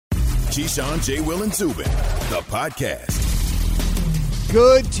Keyshawn, J. Will, and Zubin, the podcast.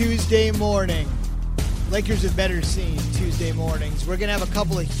 Good Tuesday morning. Lakers have better seen Tuesday mornings. We're going to have a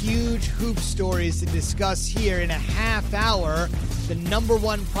couple of huge hoop stories to discuss here in a half hour. The number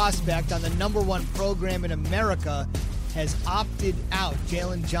one prospect on the number one program in America has opted out.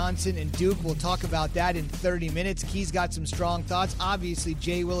 Jalen Johnson and Duke. We'll talk about that in 30 minutes. Key's got some strong thoughts. Obviously,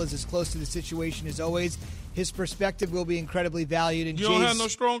 J. Will is as close to the situation as always. His perspective will be incredibly valued. And you don't have no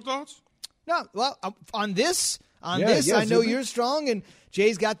strong thoughts? No. Well, on this, I know you're strong, and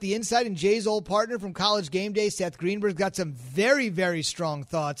Jay's got the insight, and Jay's old partner from College Game Day, Seth Greenberg, got some very, very strong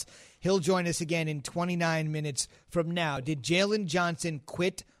thoughts. He'll join us again in 29 minutes from now. Did Jalen Johnson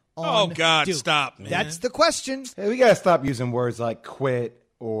quit on Oh, God, Duke? stop, man. That's the question. Hey, we got to stop using words like quit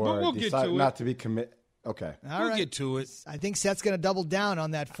or We'll get decide to it. not to be commit. Okay. All We'll right. get to it. I think Seth's going to double down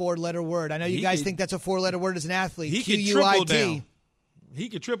on that four-letter word. I know you guys think that's a four-letter word as an athlete. He can triple Q-U-I-T. down. He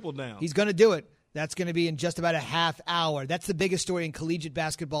could triple down. He's going to do it. That's going to be in just about a half hour. That's the biggest story in collegiate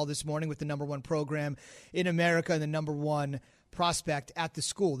basketball this morning with the number one program in America and the number one prospect at the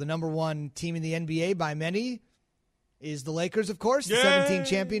school. The number one team in the NBA by many is the Lakers, of course. The 17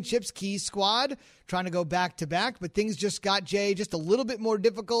 championships, Key's squad, trying to go back-to-back. But things just got, Jay, just a little bit more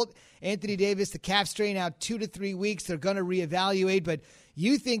difficult. Anthony Davis, the calf strain, out 2 to 3 weeks. They're going to reevaluate. But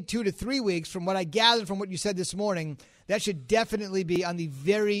you think 2 to 3 weeks, from what I gathered from what you said this morning, that should definitely be on the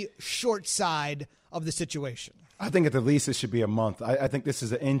very short side of the situation. I think at the least it should be a month. I think this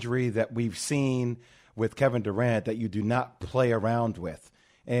is an injury that we've seen with Kevin Durant that you do not play around with.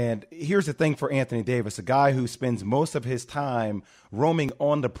 And here's the thing for Anthony Davis, a guy who spends most of his time roaming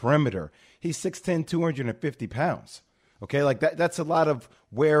on the perimeter. He's 6'10", 250 pounds. Okay, like that's a lot of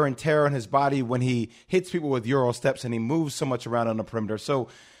wear and tear on his body when he hits people with Euro steps and he moves so much around on the perimeter. So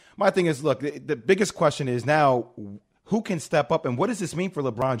my thing is, look, the biggest question is now, who can step up and what does this mean for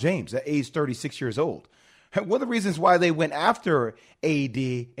LeBron James at age 36 years old? One of the reasons why they went after AD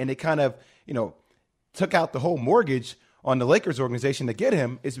and they kind of, took out the whole mortgage on the Lakers organization to get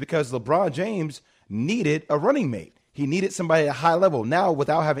him is because LeBron James needed a running mate. He needed somebody at a high level. Now,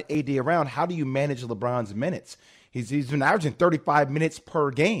 without having AD around, how do you manage LeBron's minutes? He's been averaging 35 minutes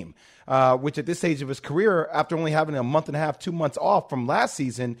per game, which at this stage of his career, after only having a month and a half, 2 months off from last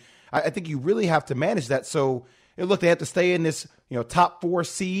season, I think you really have to manage that. So, look, they have to stay in this top 4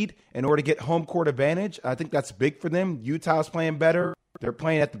 seed in order to get home court advantage. I think that's big for them. Utah's playing better. They're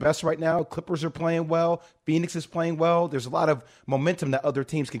playing at the best right now. Clippers are playing well. Phoenix is playing well. There's a lot of momentum that other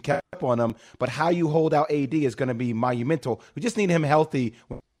teams can catch up on them. But how you hold out AD is going to be monumental. We just need him healthy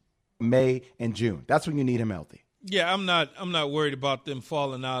May and June. That's when you need him healthy. Yeah, I'm not worried about them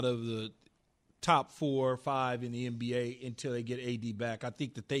falling out of the top 4 or 5 in the NBA until they get AD back. I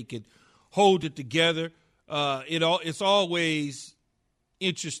think that they could hold it together. It's always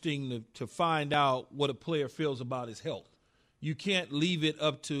interesting to find out what a player feels about his health. You can't leave it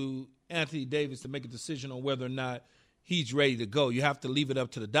up to Anthony Davis to make a decision on whether or not he's ready to go. You have to leave it up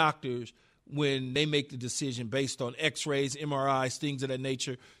to the doctors when they make the decision based on X-rays, MRIs, things of that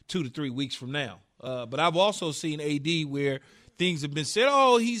nature 2 to 3 weeks from now. But I've also seen AD where things have been said,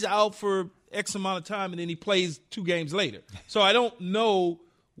 he's out for X amount of time, and then he plays 2 games later. So I don't know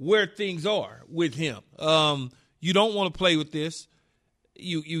where things are with him. You don't want to play with this.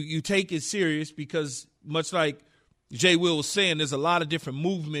 You take it serious because much like Jay Will was saying, there's a lot of different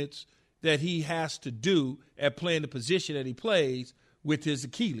movements that he has to do at playing the position that he plays with his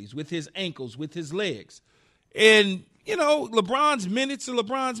Achilles, with his ankles, with his legs. And, LeBron's minutes are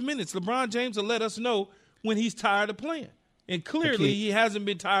LeBron's minutes. LeBron James will let us know when he's tired of playing. And clearly he hasn't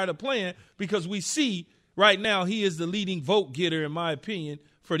been tired of playing because we see right now he is the leading vote getter, in my opinion,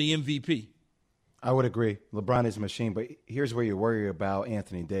 for the MVP. I would agree. LeBron is a machine. But here's where you worry about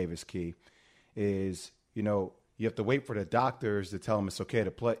Anthony Davis, Key, is, you have to wait for the doctors to tell him it's okay to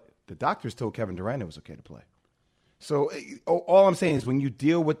play. The doctors told Kevin Durant it was okay to play. So all I'm saying is when you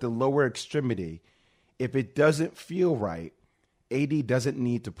deal with the lower extremity, if it doesn't feel right, AD doesn't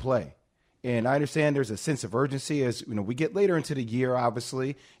need to play. And I understand there's a sense of urgency as we get later into the year,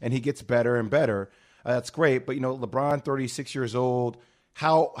 obviously, and he gets better and better. That's great. But, LeBron, 36 years old,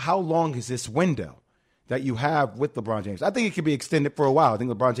 how long is this window that you have with LeBron James? I think it could be extended for a while. I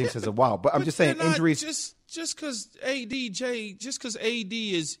think LeBron James has a while. But I'm just saying injuries. Just because AD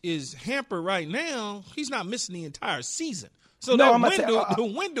is hampered right now, he's not missing the entire season. So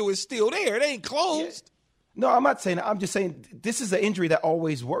the window is still there. It ain't closed. No, I'm not saying that. I'm just saying this is an injury that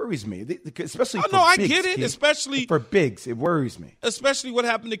always worries me, especially for bigs. I get it, especially for bigs. It worries me. Especially what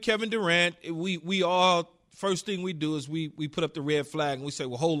happened to Kevin Durant. We all first thing we do is we put up the red flag and we say,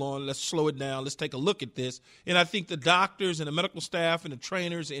 well, hold on, let's slow it down. Let's take a look at this. And I think the doctors and the medical staff and the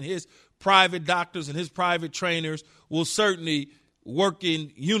trainers and his private doctors and his private trainers will certainly work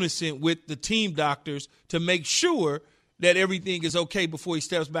in unison with the team doctors to make sure that everything is okay before he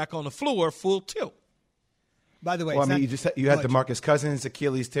steps back on the floor full tilt. By the way, well, you had DeMarcus Cousins,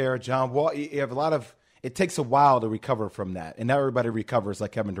 Achilles tear, John Wall. You have a lot of – it takes a while to recover from that, and not everybody recovers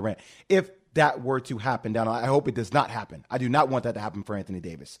like Kevin Durant. If that were to happen down, I hope it does not happen. I do not want that to happen for Anthony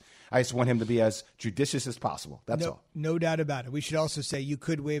Davis. I just want him to be as judicious as possible. That's all. No doubt about it. We should also say you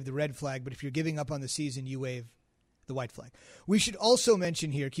could wave the red flag, but if you're giving up on the season, you wave the white flag. We should also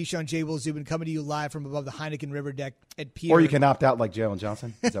mention here, Keyshawn J. Will Zubin coming to you live from above the Heineken River deck at Pier. Or you can opt out like Jalen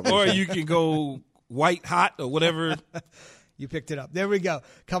Johnson. Is that what or you can go white hot or whatever. You picked it up. There we go.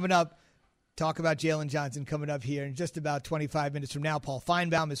 Coming up, talk about Jalen Johnson coming up here in just about 25 minutes from now. Paul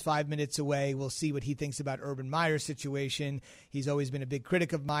Finebaum is 5 minutes away. We'll see what he thinks about Urban Meyer's situation. He's always been a big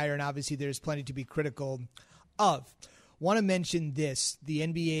critic of Meyer, and obviously there's plenty to be critical of. Want to mention this. The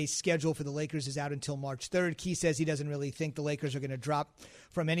NBA schedule for the Lakers is out until March 3rd. Key says he doesn't really think the Lakers are going to drop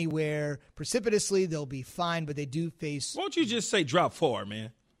from anywhere precipitously. They'll be fine, but they do face... Why don't you just say drop 4,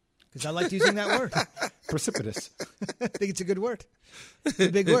 man? Because I like using that word. Precipitous. I think it's a good word. It's a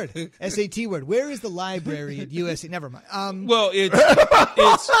big word. SAT word. Where is the library at USC? Never mind. Well,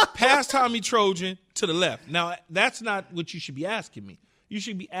 it's past Tommy Trojan to the left. Now, that's not what you should be asking me. You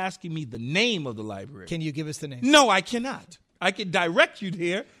should be asking me the name of the library. Can you give us the name? No, I cannot. I can direct you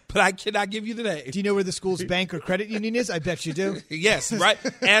there, but I cannot give you the name. Do you know where the school's bank or credit union is? I bet you do. Yes,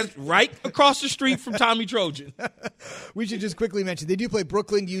 right across the street from Tommy Trojan. We should just quickly mention they do play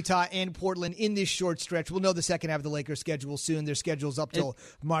Brooklyn, Utah, and Portland in this short stretch. We'll know the second half of the Lakers schedule soon. Their schedule's up till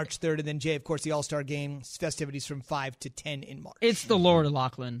March 3rd. And then, Jay, of course, the All-Star Game festivities from 5 to 10 in March. It's the Lord of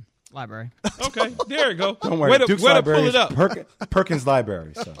Laughlin Library. Okay, there you go. Don't worry. Way to Duke's pull Library it up. Perkins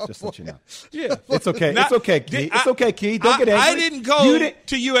Library, so just to let you know. Yeah. It's okay. It's okay, Key. It's okay, Key. Don't get angry. I didn't go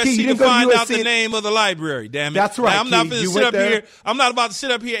to USC to find out the name of the library, damn it. That's right, I'm not going to sit up here. I'm not about to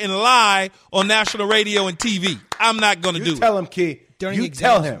sit up here and lie on national radio and TV. I'm not going to do it. You tell him, Key. You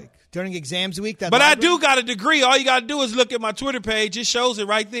tell him. During exams week. But I do got a degree. All you got to do is look at my Twitter page. It shows it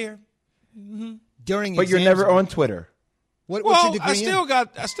right there. Mm-hmm. But you're never on Twitter. What's your degree I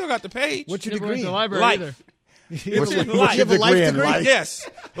still got the page. What's your degree in the in? library Life. either. It's in You life. have a life degree? Yes,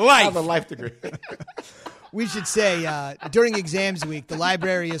 I life. have a life degree. We should say during exams week, the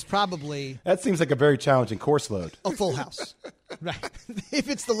library is probably That seems like a very challenging course load. a full house. Right. If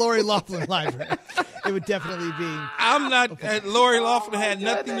it's the Lori Loughlin Library, it would definitely be. I'm not. Lori Loughlin had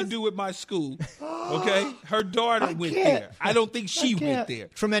nothing to do with my school. Okay, her daughter went there. I don't think she went there.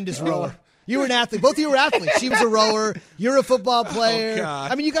 Tremendous rower. You were an athlete. Both of you were athletes. She was a rower. You're a football player. Oh,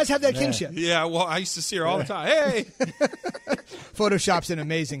 God. I mean, you guys have that kinship. Yeah, well, I used to see her all the time. Hey. Photoshop's an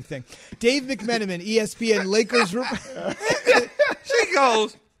amazing thing. Dave McMenamin, ESPN Lakers. She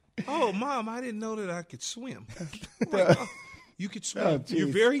goes, "Oh, Mom, I didn't know that I could swim." I'm like, "Oh, you could swim. Oh, You're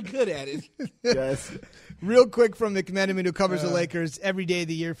very good at it." Yes. Real quick from McMenamin, who covers the Lakers every day of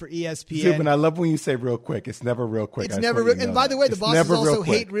the year for ESPN. Zubin, I love when you say real quick. It's never real quick. It's never real. And by the way, the bosses also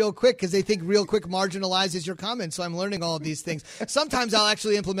hate hate real quick because they think real quick marginalizes your comments. So I'm learning all of these things. Sometimes I'll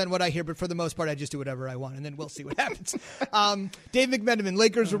actually implement what I hear, but for the most part, I just do whatever I want, and then we'll see what happens. Dave McMenamin,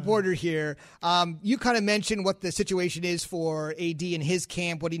 Lakers reporter here. You kind of mentioned what the situation is for AD in his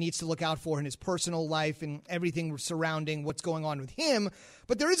camp, what he needs to look out for in his personal life, and everything surrounding what's going on with him.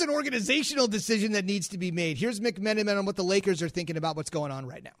 But there is an organizational decision that needs to be made. Here's McMenamin on what the Lakers are thinking about what's going on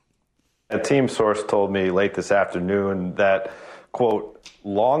right now. A team source told me late this afternoon that, quote,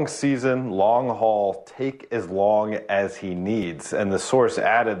 long season, long haul, take as long as he needs. And the source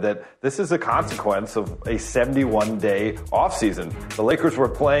added that this is a consequence of a 71-day offseason. The Lakers were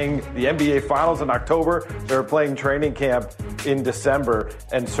playing the NBA Finals in October. They were playing training camp in December.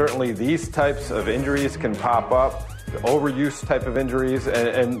 And certainly these types of injuries can pop up. Overuse type of injuries,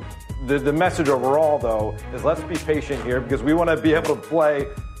 and the message overall, though, is let's be patient here because we want to be able to play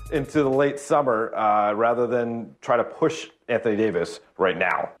into the late summer rather than try to push Anthony Davis right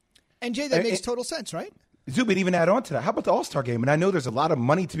now. And, Jay, that makes total sense, right? Zubin, even add on to that. How about the All-Star game? And I know there's a lot of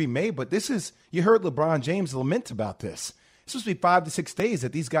money to be made, but this is, you heard LeBron James lament about this. It's supposed to be 5 to 6 days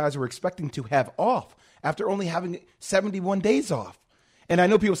that these guys were expecting to have off after only having 71 days off. And I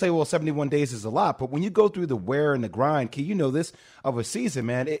know people say, well, 71 days is a lot, but when you go through the wear and the grind, Key, you know this of a season,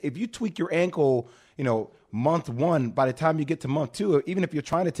 man, if you tweak your ankle, month one, by the time you get to month two, even if you're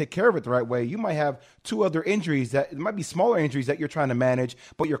trying to take care of it the right way, you might have 2 other injuries that it might be smaller injuries that you're trying to manage,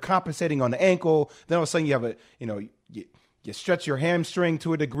 but you're compensating on the ankle. Then all of a sudden you have You stretch your hamstring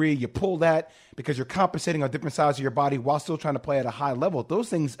to a degree. You pull that because you're compensating on different sides of your body while still trying to play at a high level. Those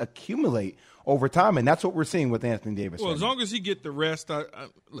things accumulate over time, and that's what we're seeing with Anthony Davis. Well, as long as he get the rest,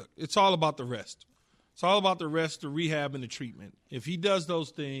 look, it's all about the rest. It's all about the rest, the rehab, and the treatment. If he does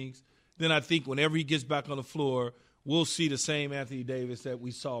those things, then I think whenever he gets back on the floor, we'll see the same Anthony Davis that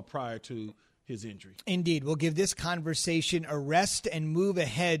we saw prior to his injury. Indeed. We'll give this conversation a rest and move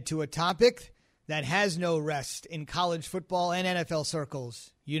ahead to a topic that has no rest in college football and NFL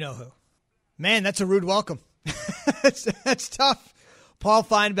circles. You know who. Man, that's a rude welcome. That's tough. Paul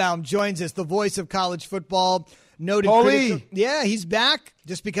Finebaum joins us, the voice of college football. Noted critical. Yeah, he's back.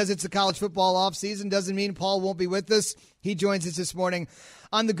 Just because it's the college football offseason doesn't mean Paul won't be with us. He joins us this morning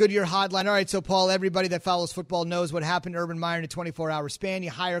on the Goodyear Hotline. All right, so Paul, everybody that follows football knows what happened to Urban Meyer in a 24-hour span. You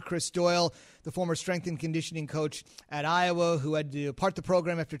hire Chris Doyle, the former strength and conditioning coach at Iowa, who had to depart the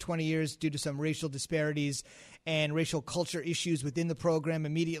program after 20 years due to some racial disparities and racial culture issues within the program.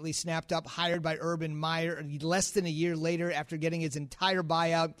 Immediately snapped up, hired by Urban Meyer less than a year later after getting his entire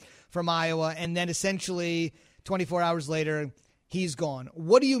buyout from Iowa, and then essentially 24 hours later, he's gone.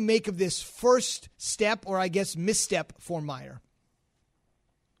 What do you make of this first step, or I guess misstep, for Meyer?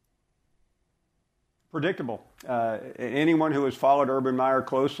 Predictable. Anyone who has followed Urban Meyer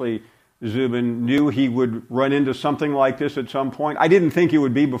closely, Zubin, knew he would run into something like this at some point. I didn't think it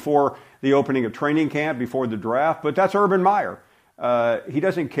would be before the opening of training camp, before the draft, but that's Urban Meyer. He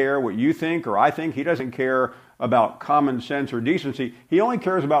doesn't care what you think or I think. He doesn't care about common sense or decency. He only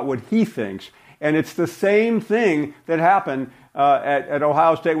cares about what he thinks. And it's the same thing that happened at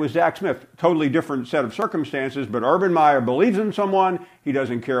Ohio State with Zach Smith. Totally different set of circumstances, but Urban Meyer believes in someone. He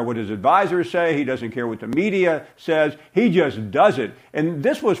doesn't care what his advisors say. He doesn't care what the media says. He just does it. And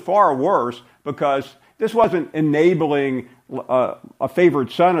this was far worse because this wasn't enabling a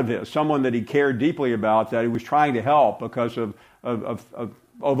favorite son of his, someone that he cared deeply about, that he was trying to help because of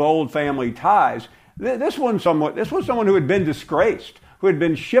old family ties. This was someone who had been disgraced, who had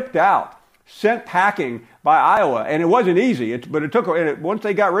been shipped out, sent packing by Iowa, and it wasn't easy. But it took. Once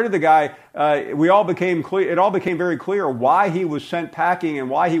they got rid of the guy, it all became very clear why he was sent packing and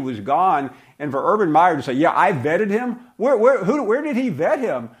why he was gone. And for Urban Meyer to say, "Yeah, I vetted him." Where did he vet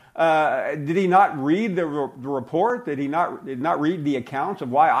him? Did he not read the report? Did he not read the accounts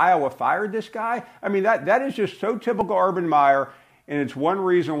of why Iowa fired this guy? I mean, that is just so typical Urban Meyer. And it's one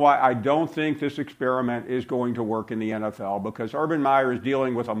reason why I don't think this experiment is going to work in the NFL, because Urban Meyer is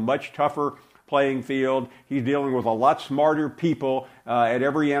dealing with a much tougher playing field. He's dealing with a lot smarter people at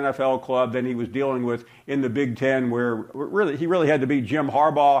every NFL club than he was dealing with in the Big Ten, where he really had to beat Jim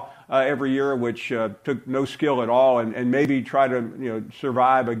Harbaugh every year, which took no skill at all, and maybe try to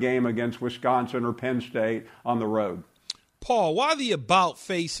survive a game against Wisconsin or Penn State on the road. Paul, why the about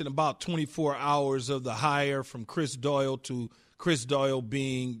face in about 24 hours of the hire from Chris Doyle to Chris Doyle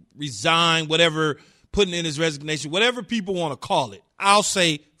being resigned, whatever, putting in his resignation, whatever people want to call it? I'll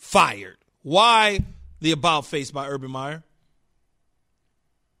say fired. Why the about face by Urban Meyer?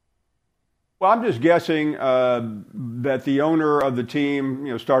 Well, I'm just guessing that the owner of the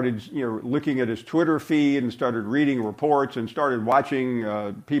team, started, looking at his Twitter feed and started reading reports and started watching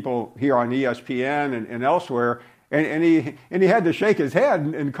people here on ESPN and elsewhere. And he had to shake his head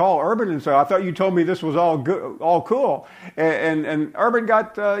and call Urban and say, "I thought you told me this was all good, all cool." And Urban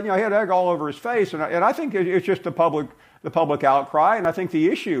got he had egg all over his face. And I think it's just the public outcry. And I think the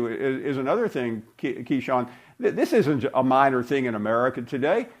issue is another thing, Keyshawn. This isn't a minor thing in America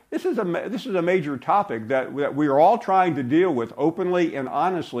today. This is a major topic that we are all trying to deal with openly and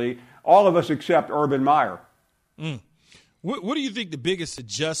honestly. All of us except Urban Meyer. What do you think the biggest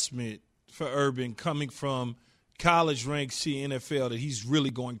adjustment for Urban coming from college ranked C NFL that he's really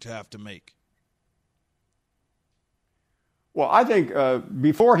going to have to make? Well, I think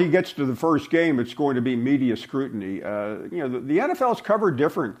before he gets to the first game, it's going to be media scrutiny. The NFL is covered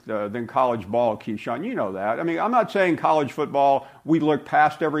different than college ball, Keyshawn. You know that. I mean, I'm not saying college football, we look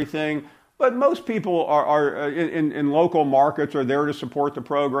past everything, but most people are in local markets are there to support the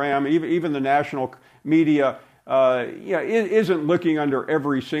program. Even the national media isn't looking under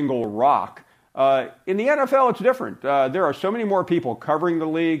every single rock. In the NFL, it's different. There are so many more people covering the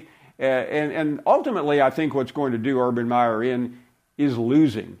league. And ultimately, I think what's going to do Urban Meyer in is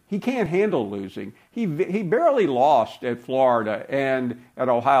losing. He can't handle losing. He barely lost at Florida and at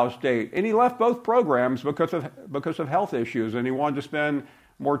Ohio State, and he left both programs because of health issues, and he wanted to spend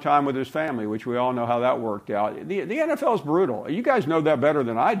more time with his family, which we all know how that worked out. The NFL is brutal. You guys know that better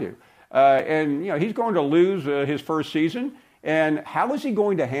than I do. And he's going to lose his first season. And how is he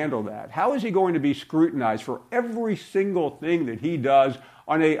going to handle that? How is he going to be scrutinized for every single thing that he does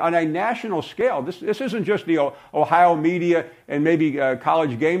on a national scale? This isn't just the Ohio media and maybe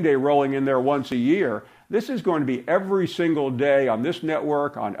College Game Day rolling in there once a year. This is going to be every single day on this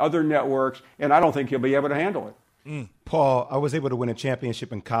network, on other networks, and I don't think he'll be able to handle it. Paul, I was able to win a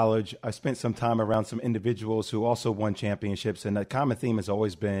championship in college. I spent some time around some individuals who also won championships, and the common theme has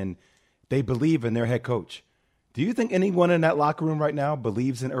always been they believe in their head coach. Do you think anyone in that locker room right now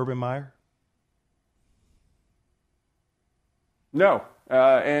believes in Urban Meyer? No,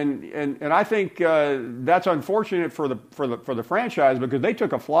 and I think that's unfortunate for the franchise because they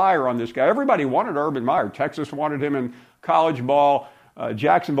took a flyer on this guy. Everybody wanted Urban Meyer. Texas wanted him in college ball.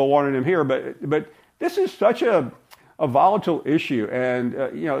 Jacksonville wanted him here, but this is such a volatile issue, and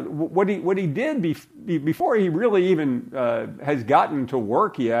what he did before he really even has gotten to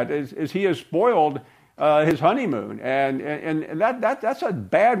work yet is he has spoiled his honeymoon, and that's a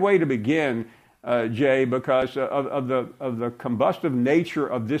bad way to begin, Jay, because of the combustive nature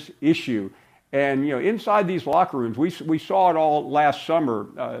of this issue. And inside these locker rooms, we saw it all last summer.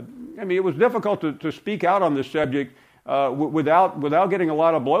 It was difficult to speak out on this subject without getting a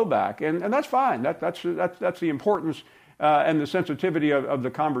lot of blowback, and that's fine. That's the importance and the sensitivity of the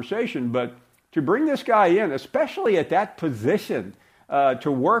conversation. But to bring this guy in, especially at that position,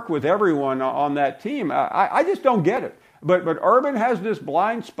 to work with everyone on that team, I just don't get it. But Urban has this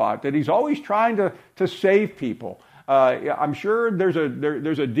blind spot that he's always trying to save people. I'm sure there's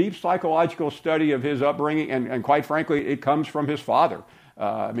a deep psychological study of his upbringing, and quite frankly, it comes from his father.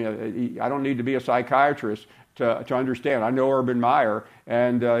 I don't need to be a psychiatrist to understand. I know Urban Meyer,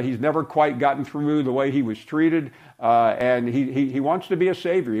 and he's never quite gotten through the way he was treated, and he wants to be a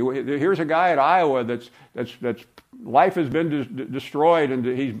savior. Here's a guy at Iowa that's life has been destroyed, and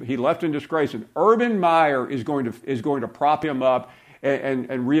he left in disgrace. And Urban Meyer is going to prop him up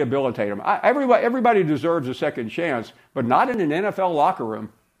and rehabilitate him. Everybody deserves a second chance, but not in an NFL locker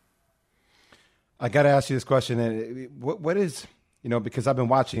room. I got to ask you this question. What is, because I've been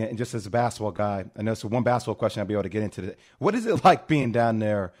watching it, and just as a basketball guy, I know so one basketball question I'll be able to get into. What is it like being down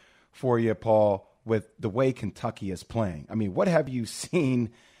there for you, Paul, with the way Kentucky is playing? What have you seen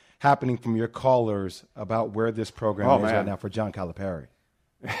happening from your callers about where this program is right now for John Calipari?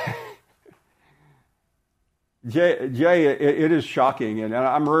 Jay, it is shocking, and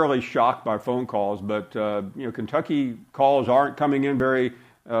I'm rarely shocked by phone calls, but Kentucky calls aren't coming in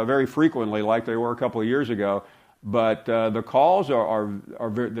very frequently like they were a couple of years ago. But the calls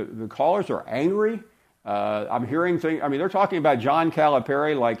the callers are angry. I'm hearing things. They're talking about John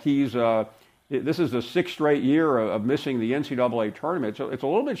Calipari like this is the sixth straight year of missing the NCAA tournament. So it's a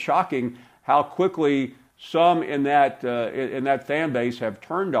little bit shocking how quickly some in that fan base have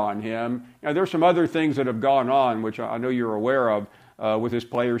turned on him. Now, there's some other things that have gone on, which I know you're aware of, with his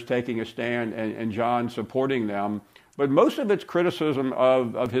players taking a stand and John supporting them. But most of it's criticism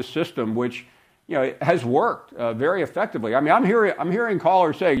of his system, which has worked very effectively. I'm hearing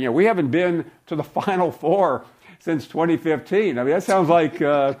callers say, we haven't been to the Final Four since 2015. That sounds like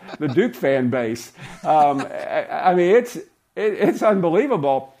the Duke fan base. It's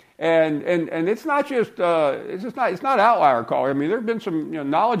unbelievable. And it's not just it's not outlier call. There have been some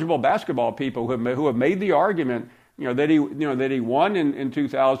knowledgeable basketball people who have made the argument that he won in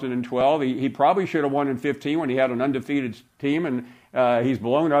 2012. He probably should have won in 15 when he had an undefeated team, and he's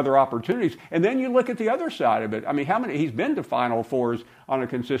blown other opportunities. And then you look at the other side of it. How many? He's been to Final Fours on a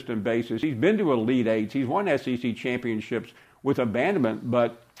consistent basis. He's been to Elite Eights. He's won SEC championships with abandonment,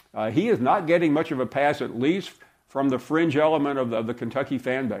 but he is not getting much of a pass, at least from the fringe element of the Kentucky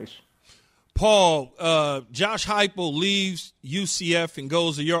fan base. Paul, Josh Heupel leaves UCF and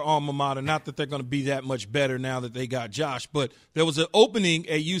goes to your alma mater. Not that they're going to be that much better now that they got Josh, but there was an opening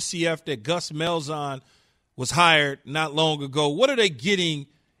at UCF that Gus Malzahn was hired not long ago. What are they getting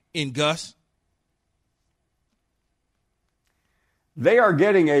in Gus? They are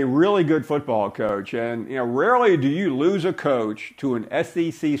getting a really good football coach, and rarely do you lose a coach to an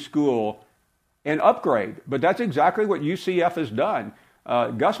SEC school and upgrade, but that's exactly what UCF has done.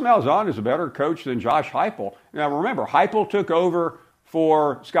 Gus Malzahn is a better coach than Josh Heupel. Now remember, Heupel took over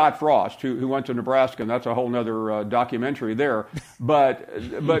for Scott Frost, who went to Nebraska, and that's a whole other documentary there. But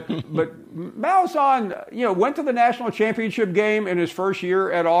Malzahn, went to the national championship game in his first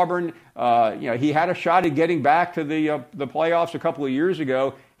year at Auburn. He had a shot at getting back to the playoffs a couple of years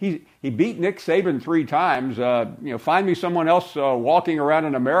ago. He beat Nick Saban 3 times. Find me someone else walking around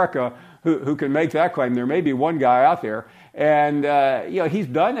in America who can make that claim. There may be one guy out there. And, he's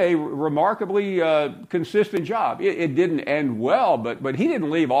done a remarkably consistent job. It didn't end well, but he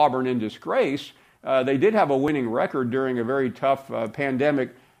didn't leave Auburn in disgrace. They did have a winning record during a very tough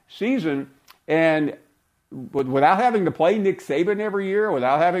pandemic season. And without having to play Nick Saban every year,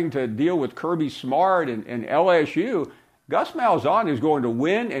 without having to deal with Kirby Smart and LSU, Gus Malzahn is going to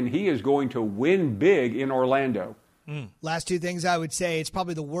win, and he is going to win big in Orlando. Last two things I would say, it's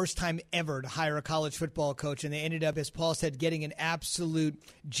probably the worst time ever to hire a college football coach, and they ended up, as Paul said, getting an absolute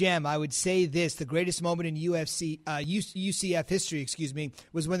gem. I would say this, the greatest moment in UCF history,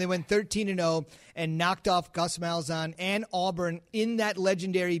 was when they went 13-0 and knocked off Gus Malzahn and Auburn in that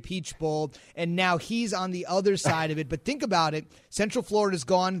legendary Peach Bowl, and now he's on the other side of it. But think about it, Central Florida's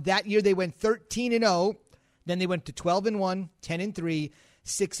gone. That year they went 13-0, then they went to 12-1, 10-3,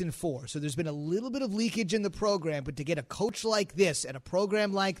 6-4. So there's been a little bit of leakage in the program, but to get a coach like this and a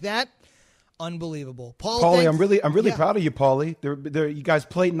program like that, unbelievable. Paulie, I'm really proud of you, Paulie. You guys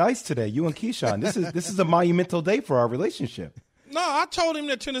played nice today, you and Keyshawn. This is a monumental day for our relationship. No, I told him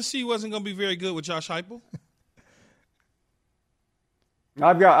that Tennessee wasn't going to be very good with Josh Heupel.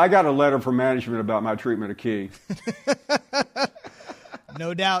 I got a letter from management about my treatment of Key.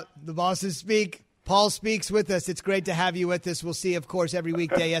 No doubt. The bosses speak. Paul speaks with us. It's great to have you with us. We'll see, of course, every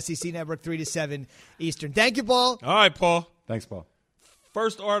weekday, SEC Network, 3 to 7 Eastern. Thank you, Paul. All right, Paul. Thanks, Paul.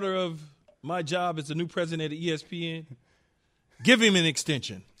 First order of my job as the new president of ESPN, give him an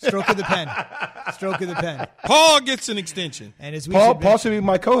extension. Stroke of the pen. Stroke of the pen. Paul gets an extension. And as we Paul should be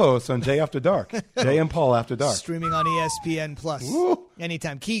my co-host on Jay After Dark. Jay and Paul After Dark. Streaming on ESPN Plus. Woo.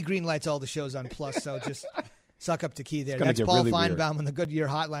 Anytime. Key greenlights all the shows on Plus, so just suck up to Key there. It's That's Paul really Finebaum weird. on the Goodyear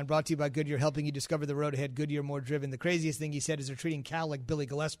Hotline, brought to you by Goodyear, helping you discover the road ahead. Goodyear, more driven. The craziest thing he said is they're treating Cal like Billy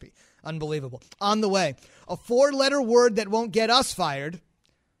Gillispie. Unbelievable. On the way, a 4-letter word that won't get us fired,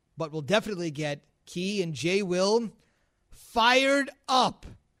 but will definitely get Key and Jay Will fired up.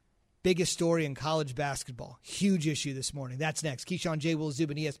 Biggest story in college basketball. Huge issue this morning. That's next. Keyshawn, Jay Will,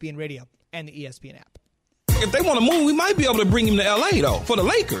 Zubin, ESPN Radio, and the ESPN app. If they want to move, we might be able to bring him to L.A., though, for the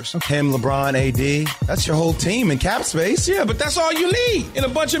Lakers. Him, LeBron, AD, that's your whole team in cap space. Yeah, but that's all you need, and a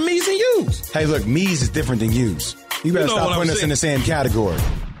bunch of me's and you's. Hey, look, me's is different than you's. You better stop putting us in the same category.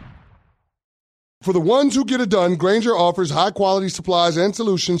 For the ones who get it done, Grainger offers high-quality supplies and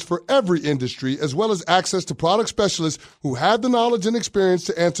solutions for every industry, as well as access to product specialists who have the knowledge and experience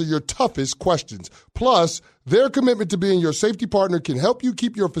to answer your toughest questions. Plus, their commitment to being your safety partner can help you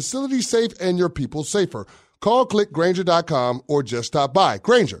keep your facility safe and your people safer. Call, click Grainger.com, or just stop by.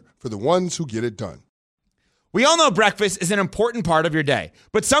 Grainger, for the ones who get it done. We all know breakfast is an important part of your day,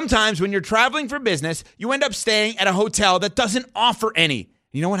 but sometimes when you're traveling for business, you end up staying at a hotel that doesn't offer any.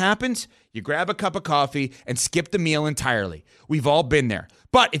 You know what happens? You grab a cup of coffee and skip the meal entirely. We've all been there.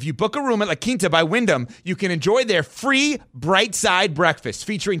 But if you book a room at La Quinta by Wyndham, you can enjoy their free Bright Side breakfast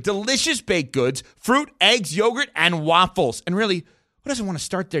featuring delicious baked goods, fruit, eggs, yogurt, and waffles. And really, who doesn't want to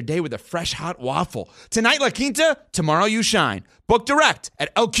start their day with a fresh, hot waffle? Tonight, La Quinta, tomorrow you shine. Book direct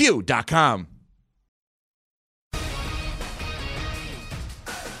at lq.com.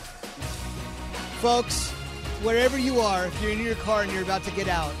 Folks, wherever you are, if you're in your car and you're about to get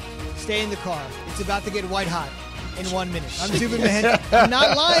out, stay in the car. It's about to get white hot in 1 minute. I'm Zubin Mehenti. I'm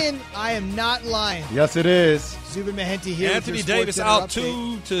not lying. I am not lying. Yes, it is. Zubin Mehenti here. Anthony Davis out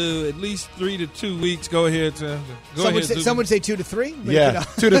 2 to at least 3 to 2 weeks. Go ahead. Some would say 2 to 3. But yeah,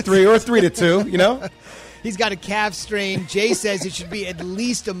 2 to 3 or 3 to 2, you know. He's got a calf strain. Jay says it should be at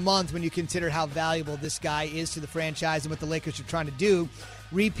least a month when you consider how valuable this guy is to the franchise and what the Lakers are trying to do,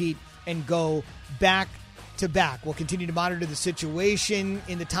 repeat and go back to back. We'll continue to monitor the situation.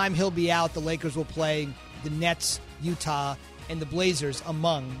 In the time he'll be out, the Lakers will play the Nets, Utah, and the Blazers,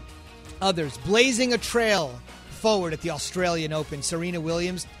 among others. Blazing a trail forward at the Australian Open. Serena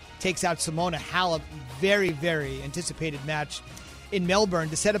Williams takes out Simona Halep. Very, very anticipated match in Melbourne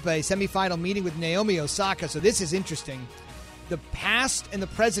to set up a semifinal meeting with Naomi Osaka. So this is interesting. The past and the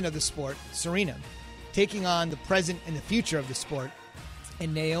present of the sport, Serena, taking on the present and the future of the sport.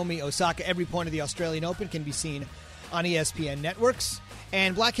 And Naomi Osaka, every point of the Australian Open can be seen on ESPN networks.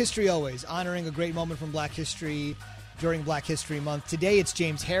 And Black History Always, honoring a great moment from Black History during Black History Month. Today it's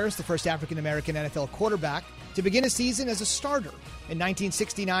James Harris, the first African-American NFL quarterback to begin a season as a starter. In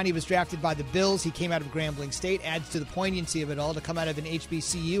 1969, he was drafted by the Bills. He came out of Grambling State, adds to the poignancy of it all to come out of an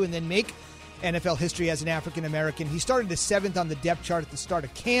HBCU and then make NFL history as an African-American. He started the 7th on the depth chart at the start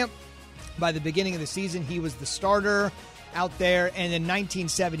of camp. By the beginning of the season, he was the starter out there, and in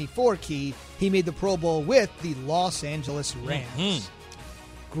 1974, he made the Pro Bowl with the Los Angeles Rams. Mm-hmm.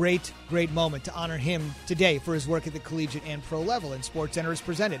 Great moment to honor him today for his work at the collegiate and pro level. And SportsCenter is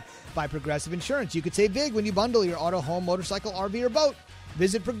presented by Progressive Insurance. You could save big when you bundle your auto, home, motorcycle, RV, or boat.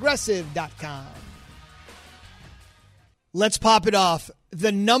 Visit Progressive.com. Let's pop it off.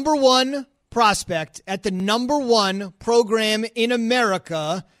 The number one prospect at the number one program in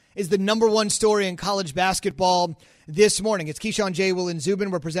America is the number one story in college basketball this morning. It's Keyshawn, Williams and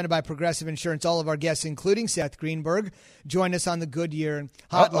Zubin. We're presented by Progressive Insurance. All of our guests, including Seth Greenberg, join us on the Goodyear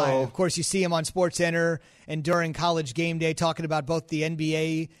Hotline. Of course, you see him on SportsCenter and during College Game Day talking about both the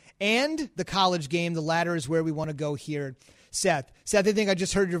NBA and the college game. The latter is where we want to go here. Seth, I think I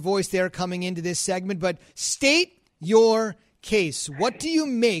just heard your voice there coming into this segment, but state your case. What do you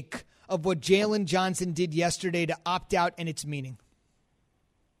make of what Jalen Johnson did yesterday to opt out and its meaning?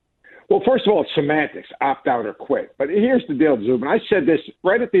 Well, first of all, it's semantics, opt out or quit. But here's the deal, Zubin. I said this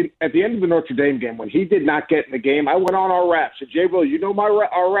right at the end of the Notre Dame game when he did not get in the game. I went on our raps. Said, Will, you know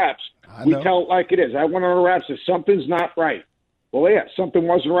our raps. We tell it like it is. I went on our raps. Said something's not right. Well, yeah, something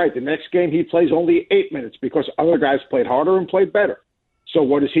wasn't right. The next game he plays only 8 minutes because other guys played harder and played better. So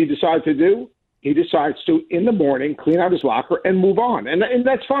what does he decide to do? He decides to, in the morning, clean out his locker and move on. And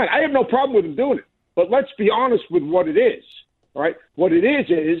that's fine. I have no problem with him doing it. But let's be honest with what it is. All right? What it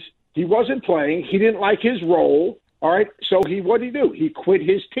is he wasn't playing. He didn't like his role. All right? So what did he do? He quit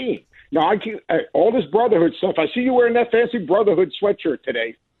his team. Now, all this brotherhood stuff, I see you wearing that fancy brotherhood sweatshirt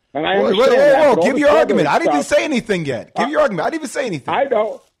today. And I understand that. Whoa, give your argument. I didn't even say anything yet. Give your argument. I didn't even say anything. I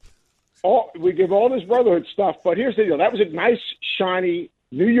know. We give all this brotherhood stuff, but here's the deal. That was a nice, shiny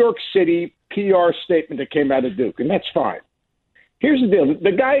New York City PR statement that came out of Duke, and that's fine. Here's the deal.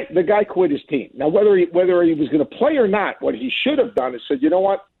 The guy quit his team. Now, whether he was going to play or not, what he should have done is said, you know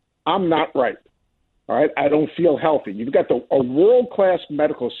what? I'm not right. All right? I don't feel healthy. You've got a world-class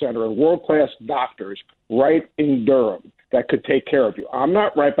medical center and world-class doctors right in Durham that could take care of you. I'm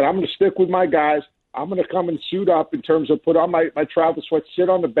not right, but I'm going to stick with my guys. I'm going to come and suit up in terms of put on my travel sweat, sit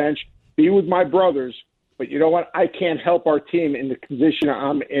on the bench, be with my brothers. But you know what? I can't help our team in the position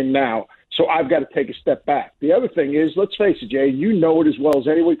I'm in now. So I've got to take a step back. The other thing is, let's face it, Jay, you know it as well as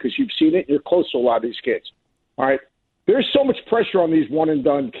anyone because you've seen it. You're close to a lot of these kids. All right? There's so much pressure on these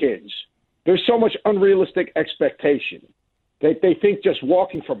one-and-done kids. There's so much unrealistic expectation. They think just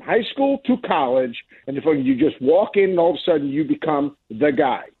walking from high school to college, and if you just walk in and all of a sudden you become the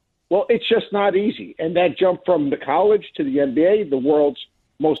guy. Well, it's just not easy. And that jump from the college to the NBA, the world's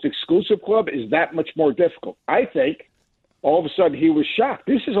most exclusive club, is that much more difficult. I think all of a sudden he was shocked.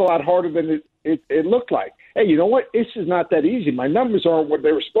 This is a lot harder than it looked like. Hey, you know what? This is not that easy. My numbers aren't what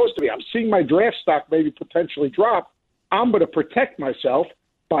they were supposed to be. I'm seeing my draft stock maybe potentially drop. I'm going to protect myself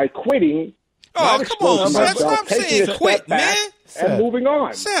by quitting. Oh, come on, Seth. Stop saying quit, man. And moving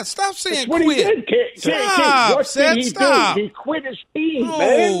on. Seth, stop saying quit. He did. Stop, Seth, stop. He quit his team,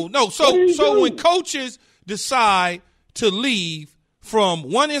 man. No. So when coaches decide to leave from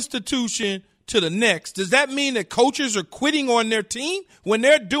one institution to the next, does that mean that coaches are quitting on their team when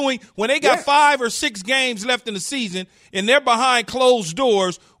they got 5 or 6 games left in the season and they're behind closed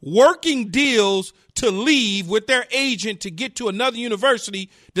doors working deals to leave with their agent to get to another university?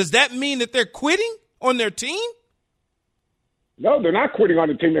 Does that mean that they're quitting on their team? No, they're not quitting on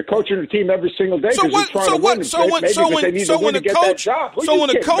the team. They're coaching the team every single day. So when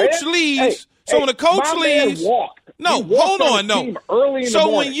a coach leaves, no, hold on, no.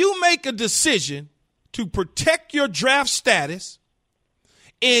 So when you make a decision to protect your draft status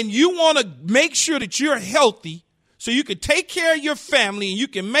and you want to make sure that you're healthy so you can take care of your family and you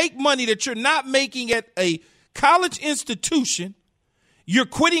can make money that you're not making at a college institution, you're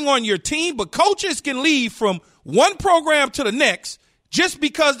quitting on your team. But coaches can leave from one program to the next just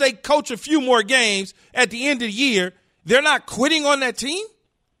because they coach a few more games at the end of the year. They're not quitting on that team?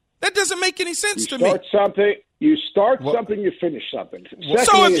 That doesn't make any sense to me. You start something, you finish something.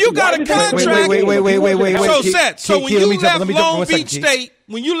 So if you got a contract, wait. So Seth, so when you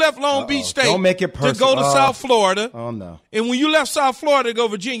left Long Beach State, don't make it personal. to go to South Florida, no, and when you left South Florida to go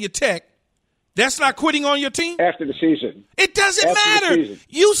Virginia Tech, that's not quitting on your team? After the season. It doesn't matter.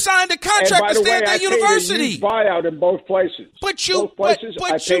 You signed a contract to stay at that university. I paid a huge buyout in both places.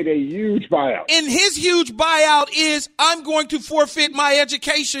 I paid a huge buyout. And his huge buyout is I'm going to forfeit my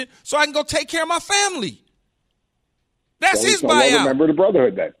education so I can go take care of my family. That's his buyout. Remember the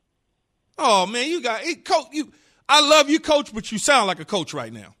brotherhood then. Oh, man, you got it, coach. I love you, coach, but you sound like a coach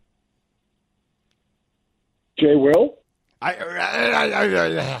right now. Jay Will? I'm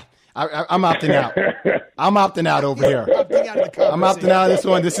opting out. I'm opting out over here. I'm opting out of this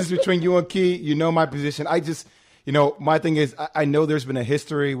one. This is between you and Key. You know my position. My thing is I know there's been a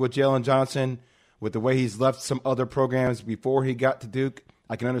history with Jalen Johnson with the way he's left some other programs before he got to Duke.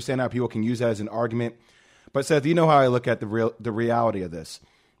 I can understand how people can use that as an argument. But, Seth, you know how I look at the reality of this.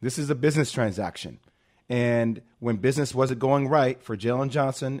 This is a business transaction. And when business wasn't going right for Jalen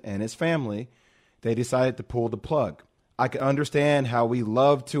Johnson and his family, they decided to pull the plug. I can understand how we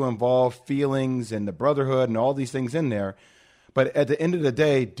love to involve feelings and the brotherhood and all these things in there. But at the end of the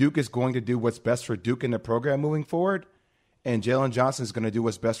day, Duke is going to do what's best for Duke in the program moving forward. And Jalen Johnson is going to do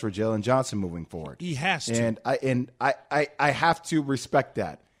what's best for Jalen Johnson moving forward. He has to. And I have to respect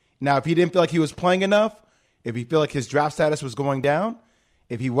that. Now, if he didn't feel like he was playing enough, if he felt like his draft status was going down,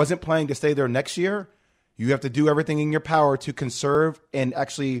 if he wasn't planning to stay there next year, you have to do everything in your power to conserve and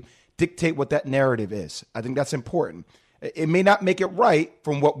actually dictate what that narrative is. I think that's important. It may not make it right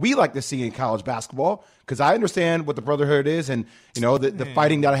from what we like to see in college basketball, because I understand what the brotherhood is and, the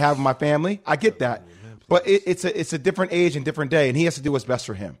fighting that I have in my family. I get that. But it's a different age and different day, and he has to do what's best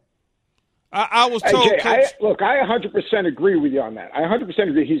for him. I was told, Jay, I 100% agree with you on that. I 100%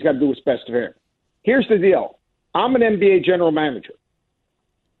 agree he's got to do what's best for him. Here's the deal. I'm an NBA general manager.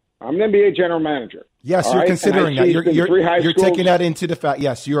 Yes, you're considering that. You're taking that into the fact.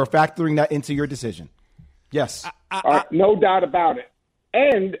 Yes, you are factoring that into your decision. Yes. No doubt about it.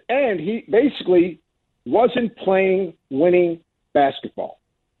 And he basically wasn't playing winning basketball.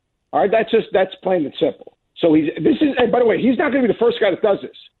 All right, that's plain and simple. So and by the way, he's not going to be the first guy that does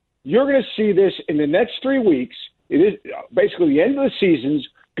this. You're going to see this in the next 3 weeks. It is basically the end of the season's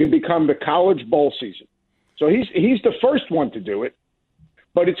going to become the college bowl season. So he's the first one to do it,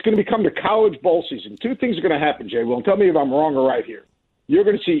 but it's going to become the college bowl season. Two things are going to happen, Jay. Well, tell me if I'm wrong or right here. You're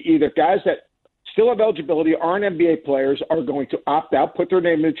going to see either guys that still have eligibility, aren't NBA players, are going to opt out, put their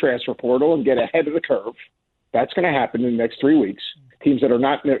name in the transfer portal, and get ahead of the curve. That's going to happen in the next 3 weeks. Teams that are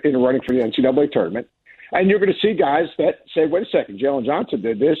not in the running for the NCAA tournament. And you're going to see guys that say, wait a second, Jalen Johnson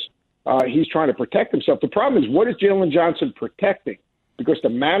did this. He's trying to protect himself. The problem is, what is Jalen Johnson protecting? Because the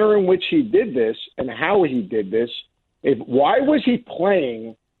manner in which he did this and how he did this, why was he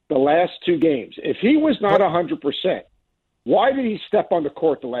playing the last 2 games? If he was not 100%, why did he step on the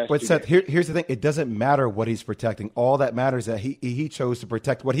court the last 2 games? But Seth, here's the thing. It doesn't matter what he's protecting. All that matters is that he chose to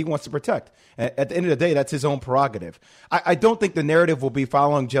protect what he wants to protect. At the end of the day, that's his own prerogative. I don't think the narrative will be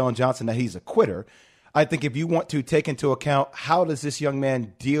following Jalen Johnson that he's a quitter. I think if you want to take into account how does this young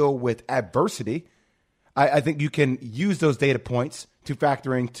man deal with adversity, I think you can use those data points to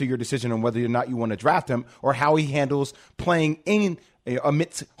factor into your decision on whether or not you want to draft him or how he handles playing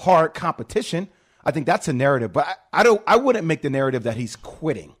amidst hard competition. I think that's a narrative, but I wouldn't make the narrative that he's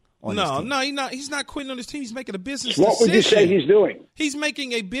quitting on this team. No, he's not quitting on this team. He's making a business decision. What would you say he's doing? He's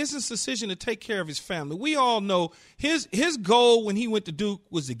making a business decision to take care of his family. We all know his goal when he went to Duke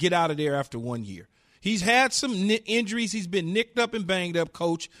was to get out of there after 1 year. He's had some injuries. He's been nicked up and banged up,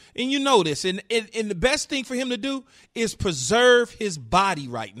 Coach, and you know this. And the best thing for him to do is preserve his body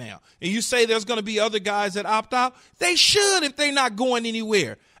right now. And you say there's going to be other guys that opt out? They should if they're not going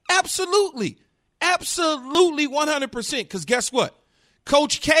anywhere. Absolutely. Absolutely 100%. Because guess what?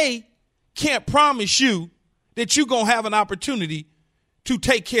 Coach K can't promise you that you're going to have an opportunity to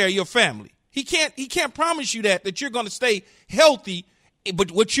take care of your family. He can't promise you that you're going to stay healthy. But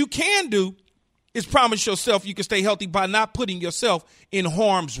what you can do is promise yourself you can stay healthy by not putting yourself in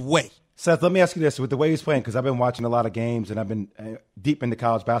harm's way. Seth, let me ask you this. With the way he's playing, because I've been watching a lot of games and I've been deep into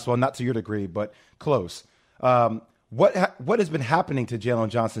college basketball, not to your degree, but close. What has been happening to Jalen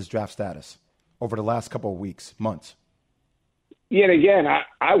Johnson's draft status over the last couple of weeks, months? Yet again,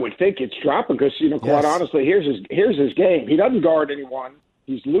 I would think it's dropping because, quite honestly, here's his game. He doesn't guard anyone.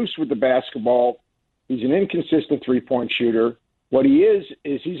 He's loose with the basketball. He's an inconsistent three-point shooter. What he is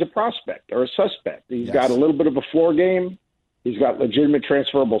he's a prospect or a suspect. He's got a little bit of a floor game. He's got legitimate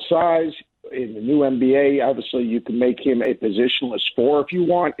transferable size. In the new NBA, obviously, you can make him a positionless 4 if you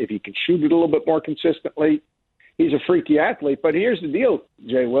want, if he can shoot it a little bit more consistently. He's a freaky athlete. But here's the deal,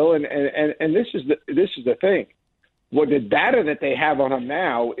 Jay Will, and this is the thing. Well, the data that they have on him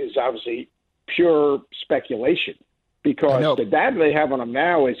now is obviously pure speculation because the data they have on him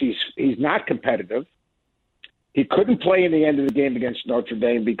now is he's not competitive. He couldn't play in the end of the game against Notre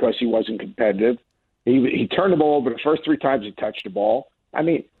Dame because he wasn't competitive. He turned the ball over the first 3 times he touched the ball. I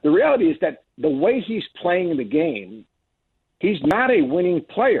mean, the reality is that the way he's playing the game, he's not a winning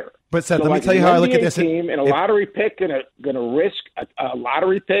player. But Seth, let me tell you how I look at this. Team and a lottery pick going to risk a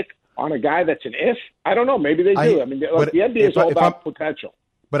lottery pick on a guy that's an if? I don't know. Maybe they do. The NBA is all about potential.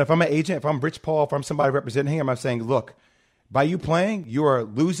 But if I'm an agent, if I'm Rich Paul, if I'm somebody representing him, I'm saying, look, by you playing, you are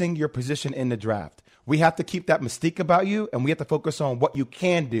losing your position in the draft. We have to keep that mystique about you, and we have to focus on what you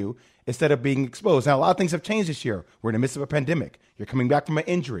can do instead of being exposed. Now, a lot of things have changed this year. We're in the midst of a pandemic. You're coming back from an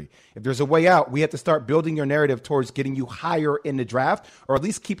injury. If there's a way out, we have to start building your narrative towards getting you higher in the draft or at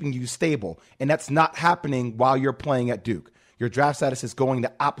least keeping you stable. And that's not happening while you're playing at Duke. Your draft status is going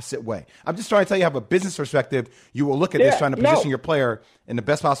the opposite way. I'm just trying to tell you, have a business perspective. You will look at this trying to position your player in the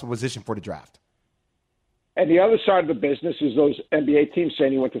best possible position for the draft. And the other side of the business is those NBA teams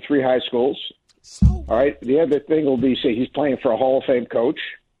saying he went to 3 high schools. All right. The other thing will be say he's playing for a Hall of Fame coach.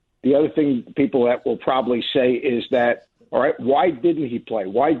 The other thing people that will probably say is that, all right, why didn't he play?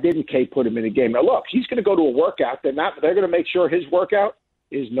 Why didn't K put him in the game? Now, look, he's going to go to a workout. They're going to make sure his workout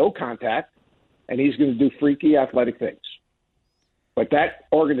is no contact, and he's going to do freaky athletic things. But that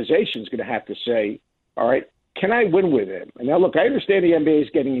organization is going to have to say, all right, can I win with him? And now, look, I understand the NBA is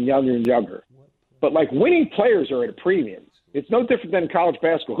getting younger and younger, but, like, winning players are at a premium. It's no different than college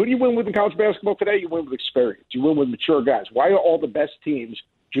basketball. Who do you win with in college basketball today? You win with experience. You win with mature guys. Why are all the best teams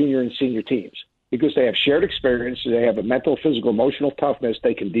junior and senior teams? Because they have shared experience. They have a mental, physical, emotional toughness.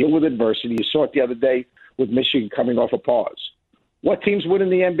 They can deal with adversity. You saw it the other day with Michigan coming off a pause. What teams win in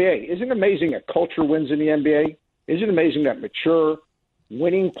the NBA? Isn't it amazing that culture wins in the NBA? Isn't it amazing that mature,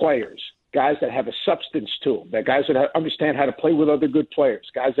 winning players, guys that have a substance to them, that guys that understand how to play with other good players,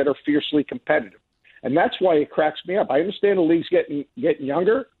 guys that are fiercely competitive? And that's why it cracks me up. I understand the league's getting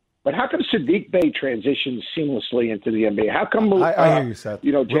younger, but how come Sadiq Bey transitions seamlessly into the NBA? How come I hear you, Seth.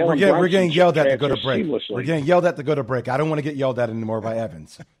 You know, we're getting yelled at to go to break. Seamlessly. We're getting yelled at to go to break. I don't want to get yelled at anymore by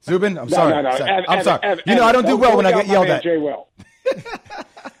Evans. Zubin, I'm sorry. No. I'm sorry. I don't do well when I get yelled at.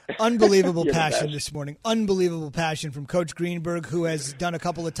 Unbelievable passion this morning. Unbelievable passion from Coach Greenberg, who has done a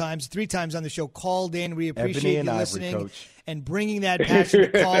couple of times, 3 times on the show, called in. We appreciate you listening and bringing that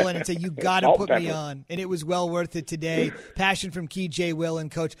passion to call in and say, you got to put me on. And it was well worth it today. Passion from Key, J. Will, and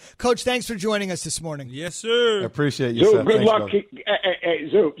Coach. Coach, thanks for joining us this morning. Yes, sir. I appreciate you, Zoom, Seth. good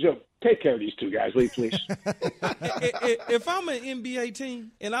Thanks, luck. Zoom, take care of these 2 guys, please. If I'm an NBA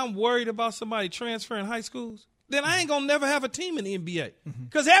team and I'm worried about somebody transferring high schools, then I ain't going to never have a team in the NBA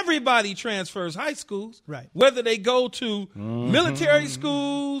because everybody transfers high schools, right? Whether they go to military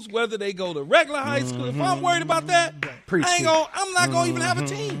schools, whether they go to regular high school. If I'm worried about that, I'm not going to even have a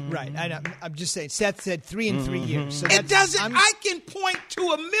team. Right. I'm just saying, Seth said 3 in 3 years. So it doesn't. I can point to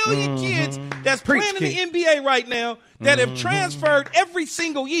a million kids that's playing in the NBA right now that have transferred every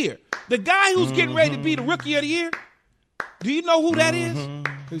single year. The guy who's getting ready to be the Rookie of the Year, do you know who that is?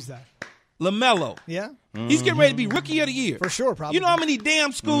 Who's that? LaMelo. Yeah. He's getting ready to be Rookie of the Year. For sure, probably. You know how many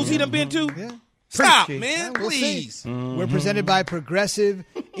damn schools he done been to? Yeah. Stop, man, we'll please. We're presented by Progressive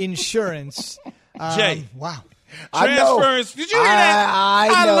Insurance. Jay. Wow. Transference. Did you hear that?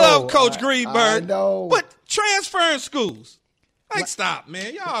 I love Coach Greenberg. I know. But transferring schools. Like, stop,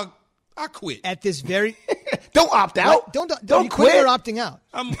 man. Y'all, I quit. At this very... Don't opt out. Don't quit or opting out.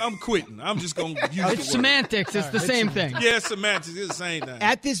 I'm quitting. I'm just going to use the word. It's semantics. It's the same thing. Yeah, semantics. It's the same thing.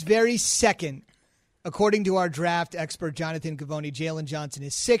 At this very second, according to our draft expert, Jonathan Gavoni, Jalen Johnson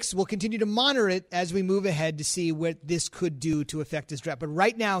is 6. We'll continue to monitor it as we move ahead to see what this could do to affect his draft. But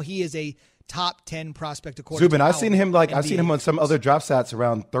right now, he is a top 10 prospect according Zubin, to I've seen him on some other draft stats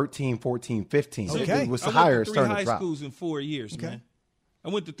around 13, 14, 15. Okay. It was higher starting to drop. I went to 3 high schools in 4 years, man. I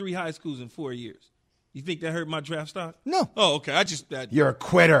went to 3 high schools in 4 years. You think that hurt my draft stock? No. Oh, okay. You're a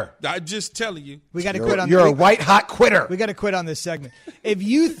quitter. I'm just telling you. We got to quit on. You're a white hot quitter. We got to quit on this segment. If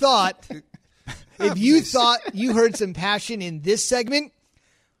you thought you heard some passion in this segment,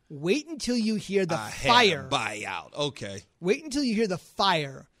 wait until you hear the fire. Buyout. Okay. Wait until you hear the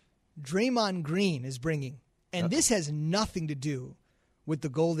fire Draymond Green is bringing, and this has nothing to do with the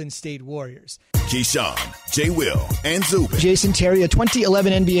Golden State Warriors. Keyshawn, J. Will, and Zubin. Jason Terry, a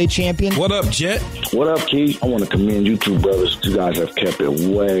 2011 NBA champion. What up, Jet? What up, Key? I want to commend you 2 brothers. You guys have kept it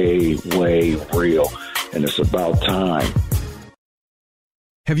way, way real, and it's about time.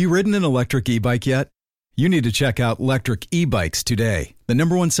 Have you ridden an electric e-bike yet? You need to check out Electric E-Bikes today, the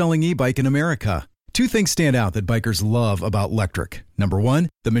 #1 selling e-bike in America. 2 things stand out that bikers love about Electric. Number 1,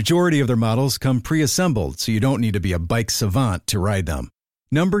 the majority of their models come pre-assembled, so you don't need to be a bike savant to ride them.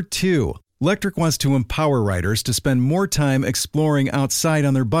 Number 2, Electric wants to empower riders to spend more time exploring outside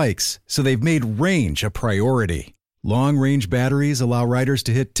on their bikes, so they've made range a priority. Long-range batteries allow riders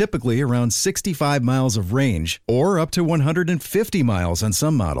to hit typically around 65 miles of range, or up to 150 miles on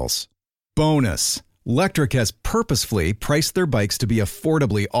some models. Bonus, Electric has purposefully priced their bikes to be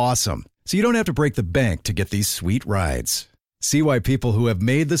affordably awesome, so you don't have to break the bank to get these sweet rides. See why people who have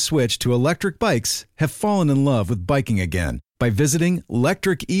made the switch to electric bikes have fallen in love with biking again by visiting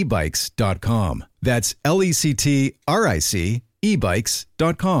lectricebikes.com. That's LECTRIC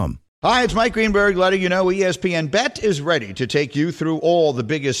ebikes.com. Hi, it's Mike Greenberg letting you know ESPN Bet is ready to take you through all the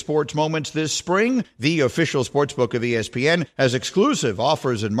biggest sports moments this spring. The official sportsbook of ESPN has exclusive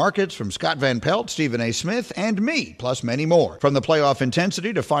offers and markets from Scott Van Pelt, Stephen A. Smith, and me, plus many more. From the playoff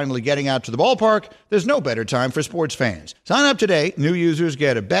intensity to finally getting out to the ballpark, there's no better time for sports fans. Sign up today. New users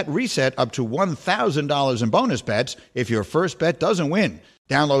get a bet reset up to $1,000 in bonus bets if your first bet doesn't win.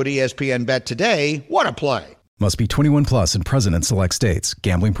 Download ESPN Bet today. What a play. Must be 21 plus and present in select states.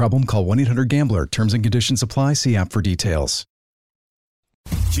 Gambling problem? Call 1-800-GAMBLER. Terms and conditions apply. See app for details.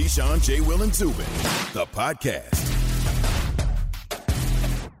 Keyshawn, J. Will, and Zubin, the podcast.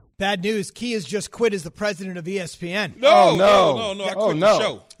 Bad news. Key has just quit as the president of ESPN. No. I quit the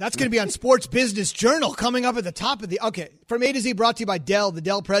show. That's going to be on Sports Business Journal coming up at the top of the. Okay, from A to Z, brought to you by Dell. The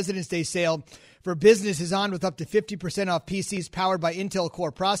Dell President's Day sale for business is on with up to 50% off PCs powered by Intel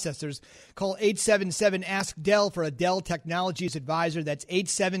Core processors. Call 877-ASK-DELL for a Dell Technologies advisor. That's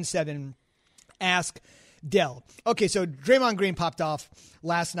 877-ASK-DELL. Okay, so Draymond Green popped off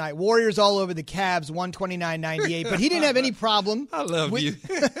last night. Warriors all over the Cavs, 129-98. But he didn't have any problem. I love you.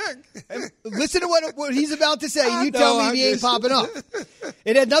 Listen to what he's about to say. You tell me if he ain't popping off.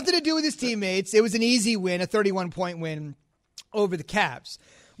 It had nothing to do with his teammates. It was an easy win, a 31-point win over the Cavs.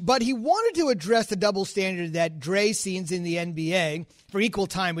 But he wanted to address the double standard that Dre sees in the NBA. For equal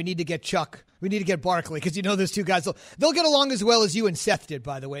time, we need to get Chuck. We need to get Barkley, because you know those two guys, they'll get along as well as you and Seth did,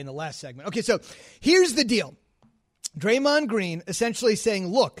 by the way, in the last segment. Okay, so here's the deal. Draymond Green essentially saying,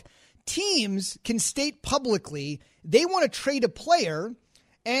 look, teams can state publicly they want to trade a player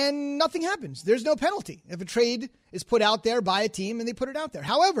and nothing happens. There's no penalty if a trade is put out there by a team and they put it out there.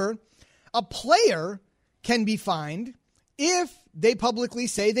 However, a player can be fined if they publicly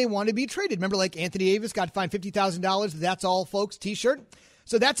say they want to be traded. Remember, like Anthony Davis got fined $50,000. That's all, folks, T-shirt.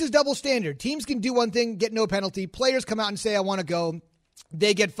 So that's his double standard. Teams can do one thing, get no penalty. Players come out and say, I want to go.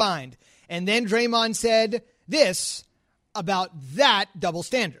 They get fined. And then Draymond said this about that double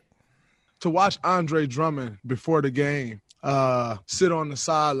standard. To watch Andre Drummond before the game sit on the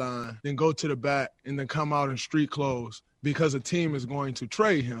sideline, then go to the back, and then come out in street clothes because a team is going to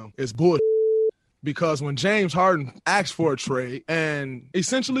trade him is bullshit. Because when James Harden asked for a trade and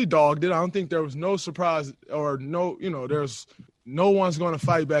essentially dogged it, I don't think there was no surprise or there's no one's going to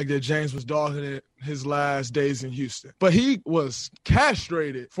fight back that James was dogging it his last days in Houston. But he was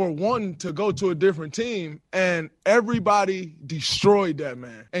castrated for wanting to go to a different team, and everybody destroyed that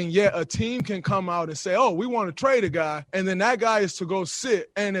man. And yet a team can come out and say, oh, we want to trade a guy, and then that guy is to go sit.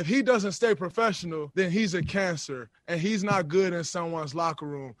 And if he doesn't stay professional, then he's a cancer, and he's not good in someone's locker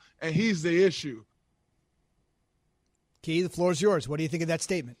room, and he's the issue. Key, the floor is yours. What do you think of that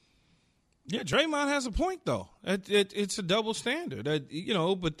statement? Yeah, Draymond has a point, though. It's a double standard. But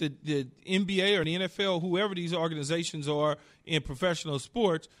the NBA or the NFL, whoever these organizations are in professional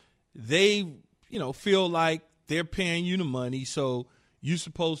sports, they, feel like they're paying you the money, so you're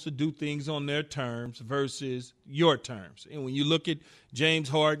supposed to do things on their terms versus your terms. And when you look at James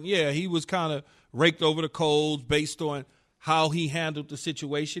Harden, yeah, he was kind of raked over the coals based on how he handled the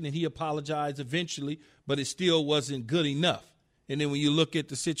situation, and he apologized eventually, but it still wasn't good enough. And then when you look at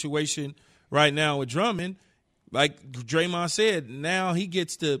the situation right now with Drummond, like Draymond said, now he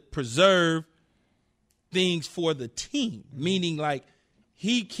gets to preserve things for the team, meaning like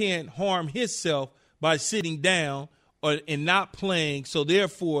he can't harm himself by sitting down and not playing, so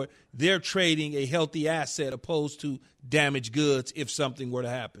therefore they're trading a healthy asset opposed to damaged goods if something were to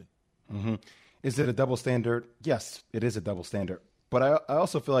happen. Mm-hmm. Is it a double standard? Yes, it is a double standard. But I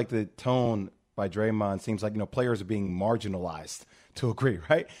also feel like the tone by Draymond seems like, players are being marginalized to agree,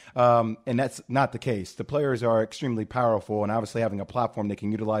 right? And that's not the case. The players are extremely powerful, and obviously having a platform, they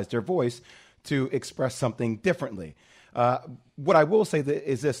can utilize their voice to express something differently. What I will say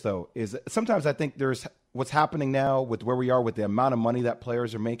is this, though, is sometimes I think there's what's happening now with where we are with the amount of money that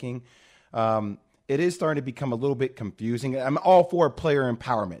players are making. It is starting to become a little bit confusing. I'm all for player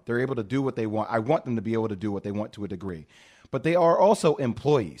empowerment. They're able to do what they want. I want them to be able to do what they want to a degree. But they are also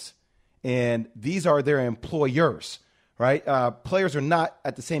employees, and these are their employers, right? Players are not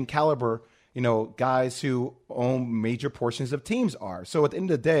at the same caliber, guys who own major portions of teams are. So at the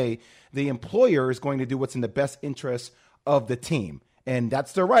end of the day, the employer is going to do what's in the best interest of the team. And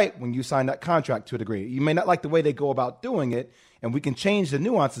that's their right when you sign that contract to a degree. You may not like the way they go about doing it, and we can change the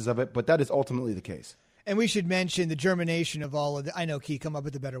nuances of it, but that is ultimately the case. And we should mention the germination of all of the, I know, Key, come up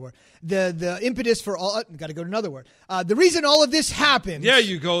with a better word. The impetus for all, got to go to another word. The reason all of this happened. There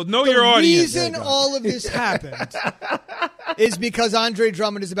you go. Know your audience. The reason all of this happened is because Andre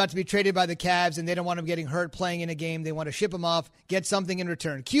Drummond is about to be traded by the Cavs, and they don't want him getting hurt playing in a game. They want to ship him off, get something in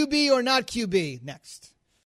return. QB or not QB? Next.